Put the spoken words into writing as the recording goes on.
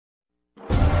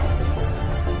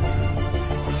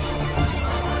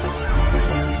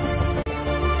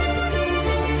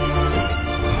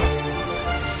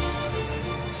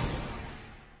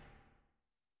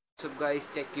guys,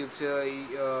 TechTubes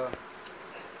here.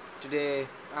 Today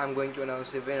I'm going to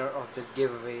announce the winner of the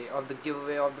giveaway of the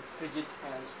fidget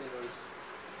hand spinners.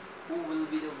 Who will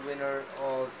be the winner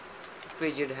of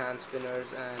fidget hand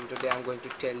spinners? And today I'm going to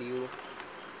tell you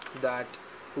that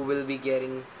who will be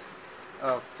getting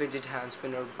a fidget hand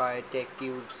spinner by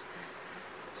TechTubes.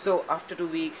 So after 2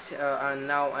 weeks, and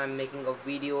now I'm making a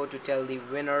video to tell the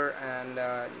winner. And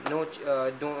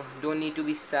don't need to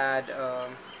be sad.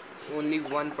 Only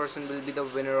one person will be the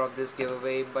winner of this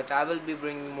giveaway, but I will be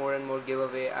bringing more and more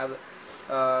giveaway.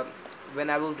 When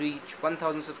I will reach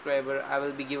 1000 subscriber, I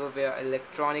will be give away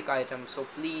electronic items. So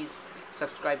please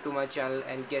subscribe to my channel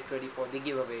and get ready for the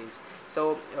giveaways.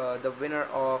 So the winner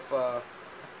of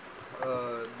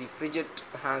the fidget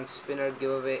hand spinner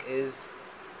giveaway is,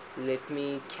 let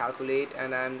me calculate,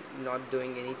 and I'm not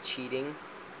doing any cheating,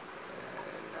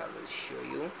 and I will show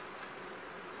you.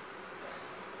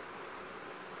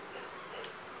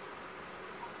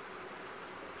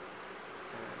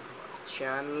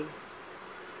 Channel.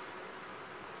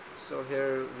 So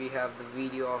here we have the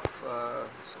video of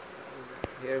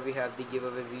here we have the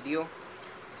giveaway video.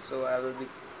 So I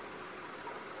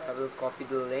will copy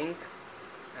the link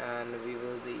and we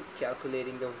will be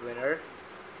calculating the winner.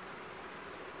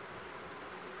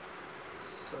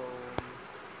 So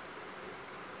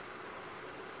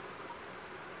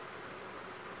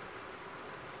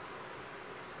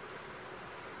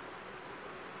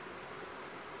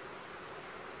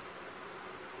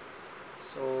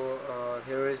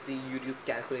here is the YouTube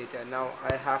calculator. Now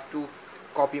I have to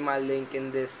copy my link in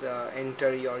this,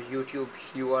 enter your YouTube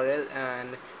URL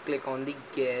and click on the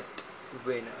get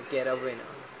a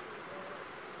winner.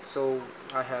 So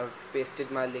I have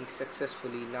pasted my link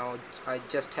successfully. Now I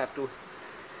just have to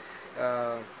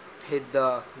hit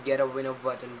the get a winner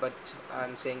button. But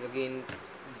I'm saying again,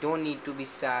 don't need to be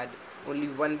sad, only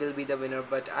one will be the winner,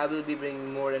 but I will be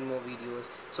bringing more and more videos.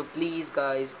 So please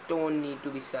guys, don't need to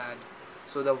be sad.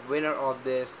 So the winner of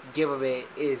this giveaway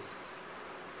is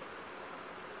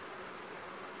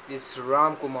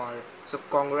Ram Kumar. So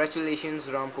congratulations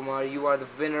Ram Kumar, you are the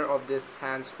winner of this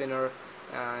hand spinner.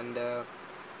 And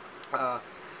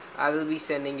I will be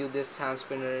sending you this hand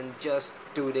spinner in just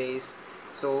 2 days.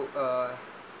 So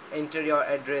enter your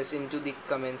address into the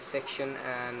comment section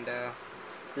and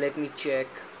let me check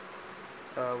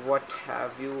what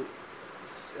have you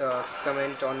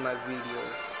comment on my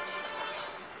videos.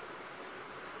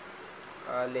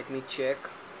 Let me check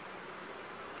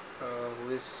who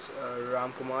is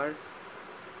Ram Kumar.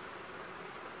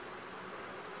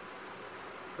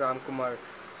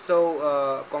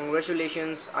 So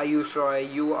congratulations Ayush Roy,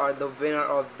 you are the winner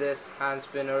of this hand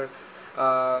spinner.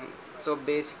 So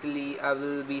basically I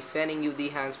will be sending you the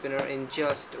hand spinner in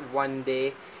just 1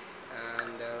 day.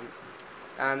 And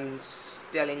I'm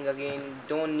telling again,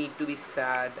 don't need to be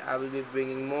sad. I will be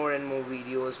bringing more and more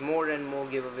videos, more and more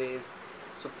giveaways.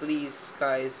 So please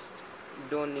guys,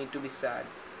 don't need to be sad.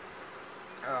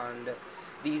 And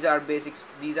these are basics,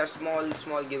 these are small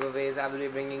giveaways. I will be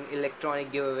bringing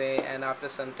electronic giveaway, and after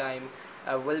some time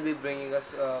I will be bringing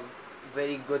us a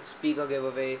very good speaker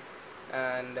giveaway.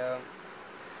 And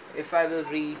if I will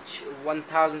reach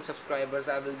 1000 subscribers,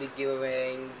 I will be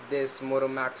giveawaying this Moto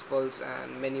Max Pulse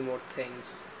and many more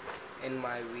things in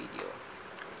my video.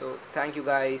 So thank you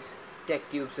guys,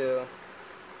 TechTubes.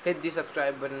 Hit the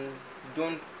subscribe button,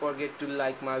 don't forget to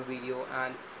like my video,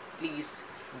 and please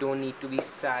don't need to be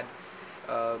sad.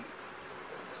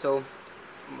 So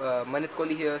Manit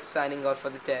Kohli here, signing out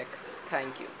for the tech.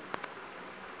 Thank you.